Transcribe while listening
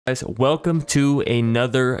Guys, welcome to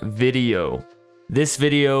another video. This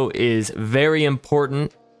video is very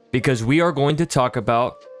important because we are going to talk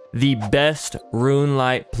about the best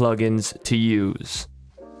Runelite plugins to use.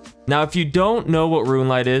 Now, if you don't know what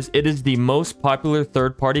Runelite is, it is the most popular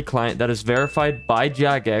third-party client that is verified by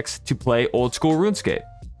Jagex to play old school RuneScape.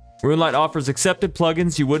 Runelite offers accepted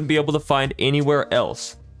plugins you wouldn't be able to find anywhere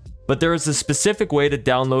else. But there is a specific way to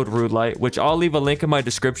download Runelite, which I'll leave a link in my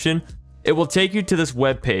description. It will take you to this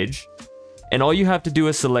web page, and all you have to do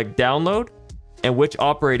is select download and which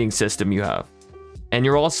operating system you have, and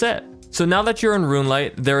you're all set. So now that you're in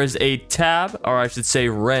Runelite, there is a tab, or I should say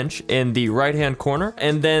wrench, in the right hand corner,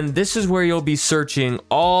 and then this is where you'll be searching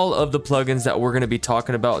all of the plugins that we're going to be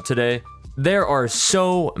talking about today. There are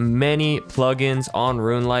so many plugins on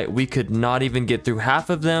Runelite, we could not even get through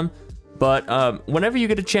half of them. But whenever you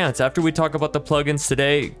get a chance, after we talk about the plugins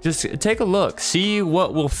today, just take a look, see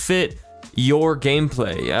what will fit your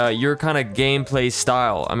gameplay, your kind of gameplay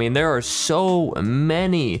style. I mean, there are so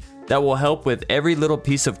many that will help with every little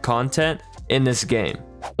piece of content in this game.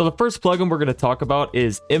 So the first plugin we're going to talk about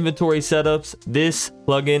is inventory setups. This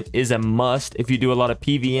plugin is a must if you do a lot of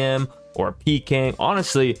PVM or PKing,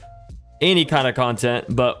 honestly, any kind of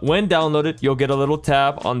content. But when downloaded, you'll get a little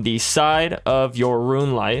tab on the side of your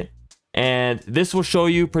Runelite, and this will show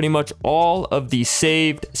you pretty much all of the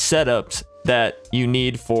saved setups that you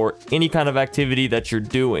need for any kind of activity that you're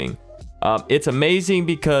doing. It's amazing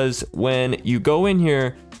because when you go in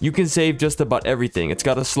here, you can save just about everything. It's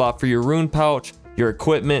got a slot for your rune pouch, your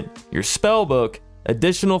equipment, your spell book,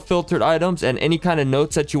 additional filtered items, and any kind of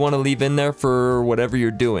notes that you want to leave in there for whatever you're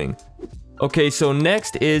doing. Okay, so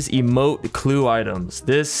next is emote clue items.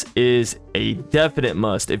 This is a definite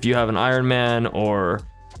must if you have an Iron Man or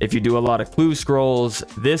if you do a lot of clue scrolls.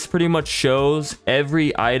 This pretty much shows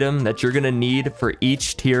every item that you're gonna need for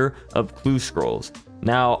each tier of clue scrolls.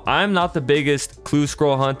 Now, I'm not the biggest clue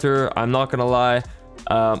scroll hunter, I'm not gonna lie.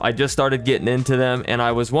 I just started getting into them, and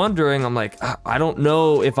I was wondering, I'm like, I don't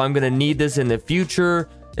know if I'm gonna need this in the future,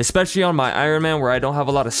 especially on my Iron Man where I don't have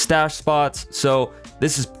a lot of stash spots. So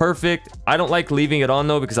this is perfect. I don't like leaving it on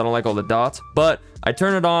though because I don't like all the dots, but I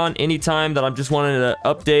turn it on anytime that I'm just wanting to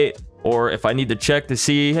update, or if I need to check to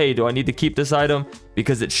see, hey, do I need to keep this item?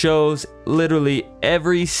 Because it shows literally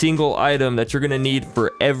every single item that you're gonna need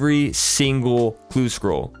for every single clue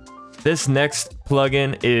scroll. This next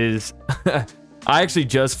plugin is, I actually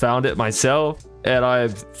just found it myself, and I'm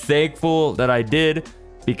thankful that I did,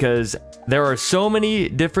 because there are so many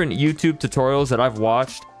different YouTube tutorials that I've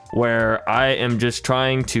watched where I am just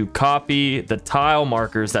trying to copy the tile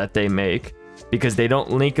markers that they make because they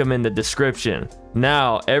don't link them in the description.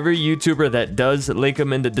 Now, every YouTuber that does link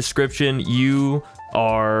them in the description, you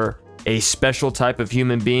are a special type of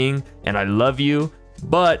human being, and I love you.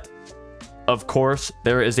 But, of course,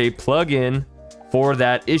 there is a plugin for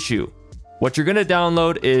that issue. What you're gonna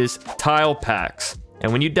download is tile packs.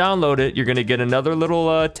 And when you download it, you're gonna get another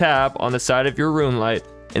little tab on the side of your Runelite,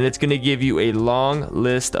 and it's gonna give you a long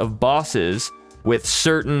list of bosses with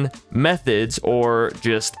certain methods or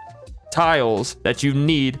just tiles that you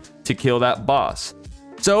need to kill that boss.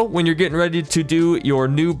 So when you're getting ready to do your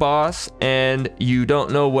new boss and you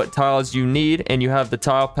don't know what tiles you need and you have the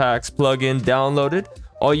tile packs plugin downloaded,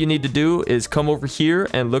 all you need to do is come over here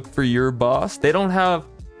and look for your boss. They don't have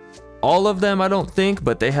all of them, I don't think,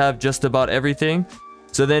 but they have just about everything.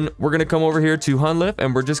 So then we're gonna come over here to Hunlift,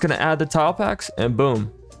 and we're just gonna add the tile packs, and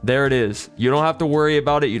boom, there it is. You don't have to worry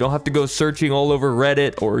about it. You don't have to go searching all over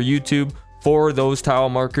Reddit or YouTube for those tile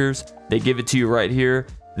markers. They give it to you right here.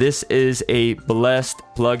 This is a blessed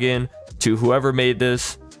plugin. To whoever made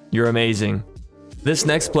this, you're amazing. This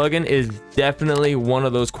next plugin is definitely one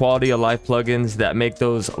of those quality of life plugins that make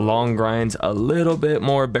those long grinds a little bit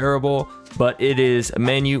more bearable, but it is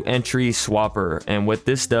Menu Entry Swapper. And what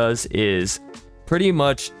this does is pretty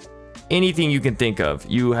much anything you can think of.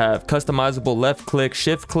 You have customizable left click,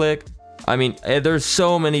 shift click. I mean, there's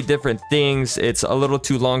so many different things. It's a little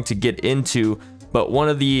too long to get into, but one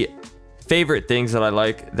of the favorite things that I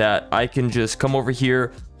like, that I can just come over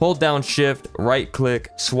here, hold down shift, right click,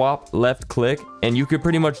 swap, left click, and you can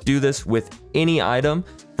pretty much do this with any item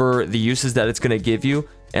for the uses that it's going to give you.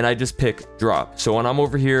 And I just pick drop. So when I'm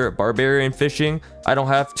over here barbarian fishing, I don't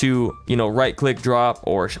have to, you know, right click drop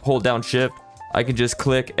or hold down shift. I can just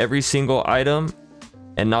click every single item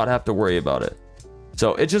and not have to worry about it.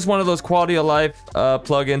 So it's just one of those quality of life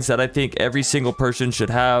plugins that I think every single person should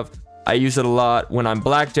have. I use it a lot when I'm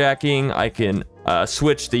blackjacking. I can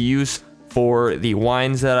switch the use for the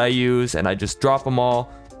wines that I use, and I just drop them all.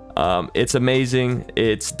 It's amazing.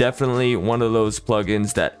 It's definitely one of those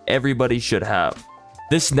plugins that everybody should have.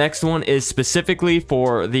 This next one is specifically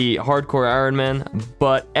for the hardcore Iron Man,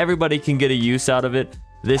 but everybody can get a use out of it.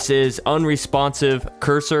 This is Unresponsive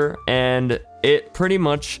Cursor, and it pretty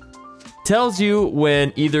much tells you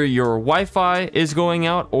when either your Wi-Fi is going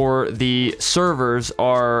out or the servers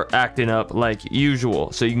are acting up like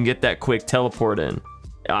usual, so you can get that quick teleport in.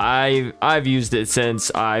 I've used it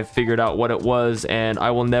since I figured out what it was, and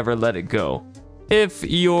I will never let it go. If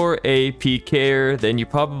you're a PKer, then you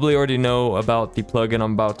probably already know about the plugin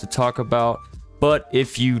I'm about to talk about, but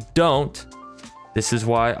if you don't, this is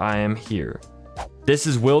why I am here. This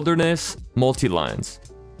is Wilderness Multi-Lines,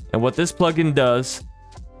 and what this plugin does,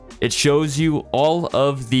 it shows you all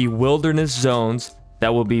of the wilderness zones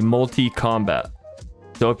that will be multi-combat.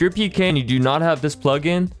 So if you're PK and you do not have this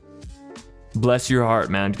plugin, bless your heart,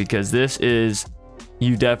 man, because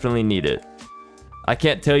you definitely need it. I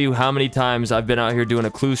can't tell you how many times I've been out here doing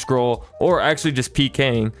a clue scroll or actually just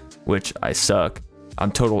PKing, which I suck.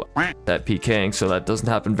 I'm total at PKing, so that doesn't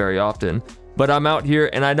happen very often. But I'm out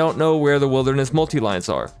here and I don't know where the wilderness multi-lines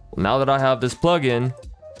are. Well, now that I have this plugin,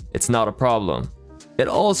 it's not a problem. It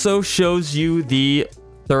also shows you the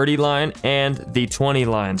 30 line and the 20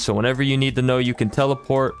 line. So whenever you need to know you can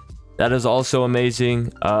teleport, that is also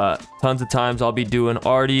amazing. Tons of times I'll be doing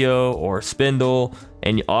RDO or Spindle,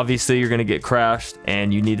 and obviously you're going to get crashed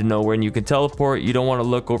and you need to know when you can teleport. You don't want to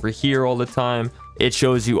look over here all the time. It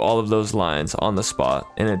shows you all of those lines on the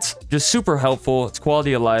spot, and it's just super helpful. It's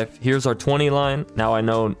quality of life. Here's our 20 line. Now I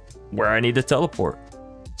know where I need to teleport.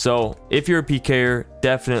 So if you're a PKer,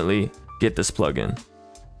 definitely get this plugin.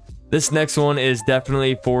 This next one is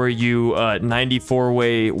definitely for you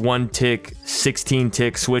 94-way 1-tick,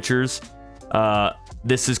 16-tick switchers.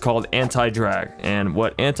 This is called anti-drag, and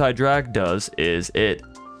what anti-drag does is it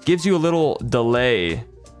gives you a little delay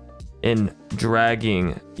in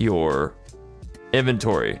dragging your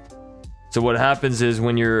inventory. So what happens is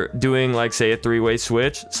when you're doing, like, say, a 3-way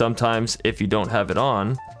switch, sometimes if you don't have it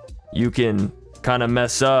on, you can kind of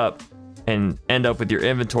mess up and end up with your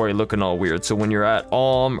inventory looking all weird. So when you're at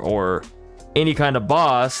or any kind of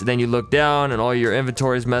boss, then you look down and all your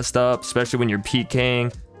inventory is messed up, especially when you're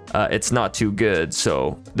PKing. It's not too good.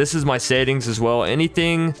 So this is my settings as well.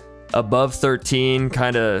 Anything above 13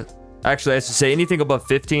 actually I should say anything above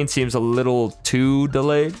 15 seems a little too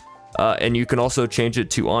delayed. And you can also change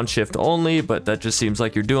it to on shift only, but that just seems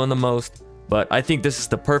like you're doing the most. But I think this is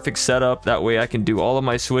the perfect setup. That way I can do all of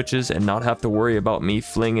my switches and not have to worry about me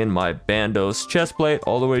flinging my Bandos chestplate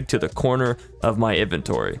all the way to the corner of my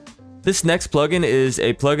inventory. This next plugin is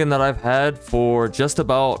a plugin that I've had for just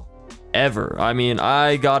about ever. I mean,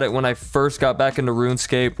 I got it when I first got back into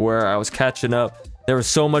RuneScape, where I was catching up. There was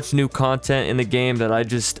so much new content in the game that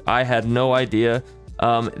I had no idea.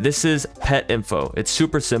 This is pet info. It's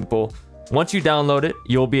super simple. Once you download it,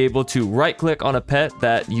 you'll be able to right click on a pet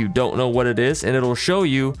that you don't know what it is, and it'll show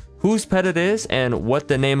you whose pet it is and what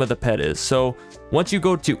the name of the pet is. So once you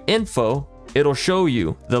go to info, it'll show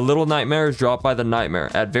you the little nightmares dropped by the nightmare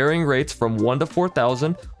at varying rates from 1 to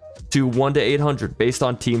 4,000 to 1 to 800 based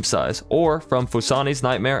on team size, or from Fusani's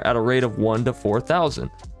nightmare at a rate of 1 to 4,000.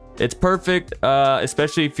 It's perfect,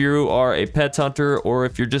 especially if you are a pet hunter or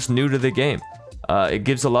if you're just new to the game. It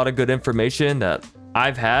gives a lot of good information that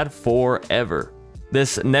I've had forever.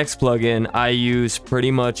 This next plugin I use pretty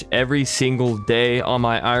much every single day on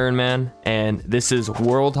my Iron Man, and this is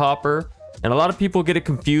World Hopper. And a lot of people get it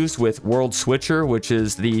confused with World Switcher, which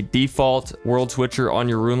is the default World Switcher on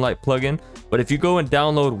your Runelite plugin. But if you go and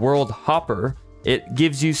download World Hopper, it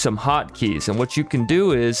gives you some hotkeys. And what you can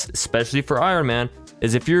do is, especially for Iron Man,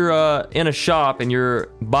 is if you're in a shop and you're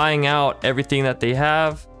buying out everything that they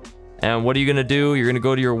have, and what are you going to do? You're going to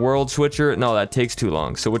go to your World Switcher. No, that takes too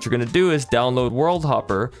long. So what you're going to do is download World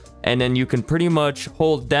Hopper, and then you can pretty much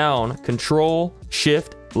hold down Control,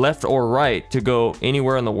 Shift, left or right to go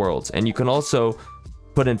anywhere in the worlds. And you can also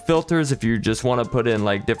put in filters if you just want to put in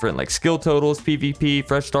like different like skill totals, PvP,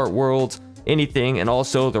 fresh start worlds, anything. And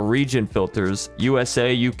also the region filters,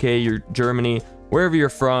 USA, UK, Germany, wherever you're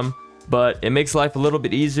from. But it makes life a little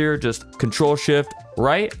bit easier. Just Control, Shift,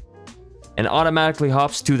 right, and automatically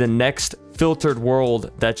hops to the next filtered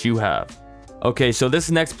world that you have. Okay, so this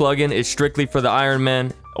next plugin is strictly for the Iron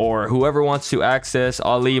Man or whoever wants to access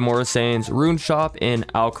Ali Morasane's rune shop in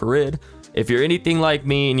Al Kharid. If you're anything like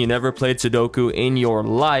me and you never played Sudoku in your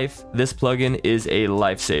life, this plugin is a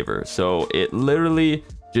lifesaver. So it literally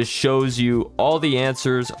just shows you all the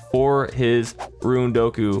answers for his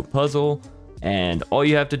Runedoku puzzle, and all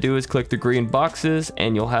you have to do is click the green boxes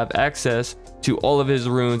and you'll have access to all of his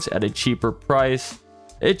runes at a cheaper price.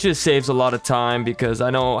 It just saves a lot of time, because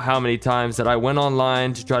I know how many times that I went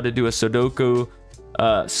online to try to do a Sudoku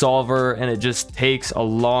solver, and it just takes a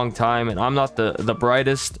long time. And I'm not the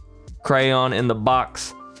brightest crayon in the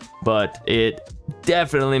box, but it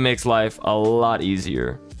definitely makes life a lot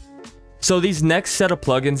easier. So these next set of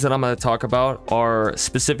plugins that I'm going to talk about are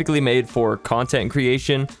specifically made for content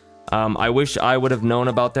creation. I wish I would have known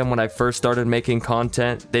about them when I first started making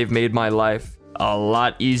content. They've made my life a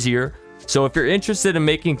lot easier. So if you're interested in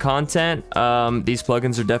making content, these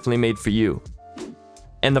plugins are definitely made for you.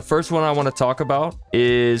 And the first one I want to talk about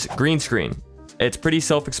is green screen. It's pretty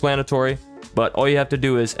self-explanatory, but all you have to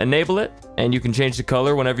do is enable it, and you can change the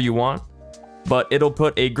color whenever you want. But it'll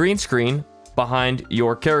put a green screen behind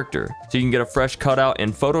your character, so you can get a fresh cutout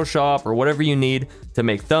in Photoshop or whatever you need to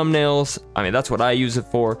make thumbnails. I mean, that's what I use it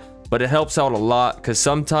for, but it helps out a lot because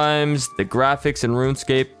sometimes the graphics in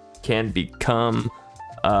RuneScape can become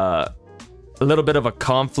a little bit of a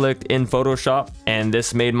conflict in Photoshop, and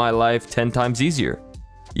this made my life 10 times easier.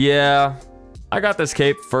 Yeah, I got this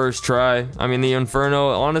cape first try. I mean, the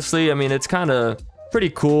Inferno, honestly, I mean, it's kind of pretty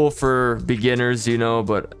cool for beginners, you know,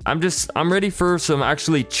 but I'm ready for some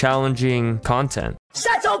actually challenging content.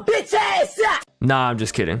 Shut your bitch ass up! Nah, I'm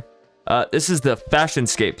just kidding. This is the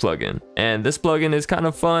Fashionscape plugin, and this plugin is kind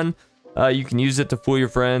of fun. You can use it to fool your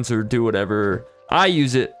friends or do whatever. I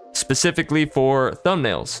use it specifically for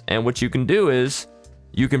thumbnails, and what you can do is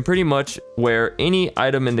you can pretty much wear any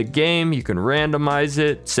item in the game. You can randomize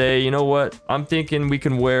it, say, you know what, I'm thinking we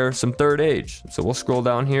can wear some Third Age, so we'll scroll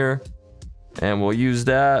down here and we'll use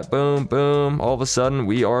that. Boom, boom. All of a sudden,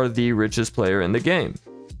 we are the richest player in the game.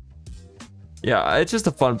 Yeah, it's just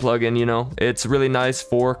a fun plugin, you know. It's really nice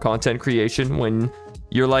for content creation when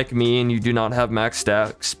you're like me and you do not have max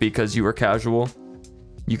stacks because you are casual.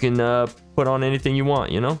 You can put on anything you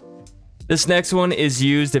want, you know. This next one is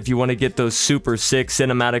used if you want to get those super sick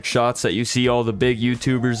cinematic shots that you see all the big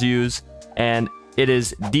YouTubers use, and it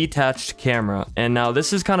is detached camera. And now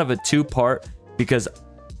this is kind of a two-part, because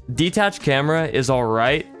detached camera is all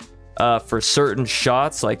right for certain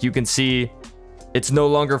shots. Like you can see it's no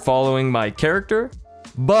longer following my character,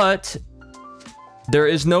 but there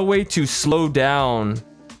is no way to slow down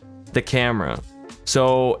the camera.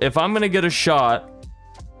 So if I'm gonna get a shot,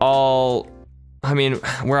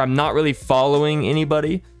 where I'm not really following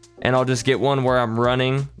anybody, and I'll just get one where I'm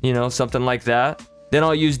running, you know, something like that, then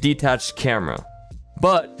I'll use detached camera.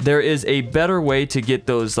 But there is a better way to get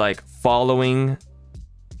those like following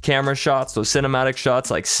camera shots, those cinematic shots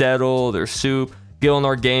like Settled or Soup,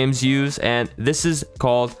 Gilnor Games use, and this is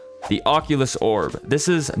called the Oculus Orb. This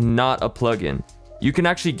is not a plugin. You can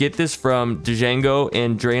actually get this from Django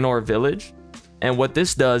in Draenor Village, and what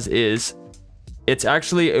this does is it's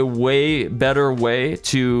actually a way better way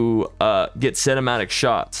to get cinematic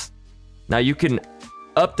shots. Now you can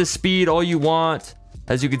up the speed all you want.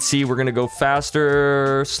 As you can see, we're gonna go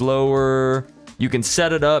faster, slower. You can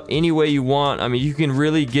set it up any way you want. I mean, you can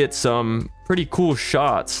really get some pretty cool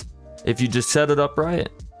shots if you just set it up right.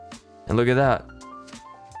 And look at that.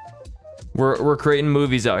 We're creating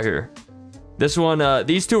movies out here. This one,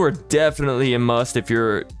 these two are definitely a must if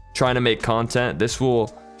you're trying to make content. This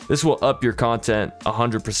will up your content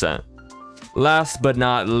 100%. Last but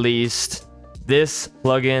not least, this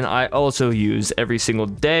plugin I also use every single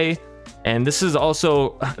day. And this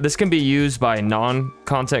can be used by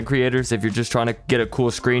non-content creators. If you're just trying to get a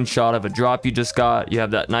cool screenshot of a drop you just got, you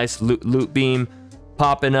have that nice loot beam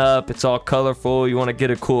popping up, it's all colorful, you want to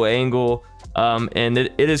get a cool angle, and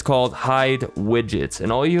it is called Hide Widgets.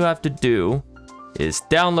 And all you have to do is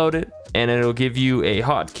download it, and it'll give you a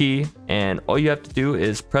hotkey, and all you have to do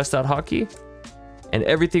is press that hotkey, and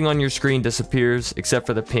everything on your screen disappears except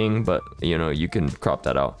for the ping, but you know, you can crop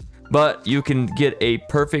that out. But you can get a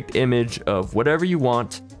perfect image of whatever you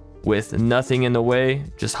want with nothing in the way.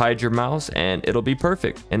 Just hide your mouse and it'll be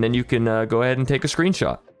perfect. And then you can go ahead and take a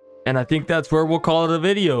screenshot. And I think that's where we'll call it a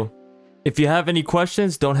video. If you have any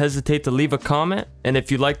questions, don't hesitate to leave a comment. And if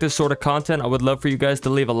you like this sort of content, I would love for you guys to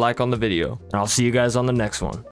leave a like on the video. And I'll see you guys on the next one.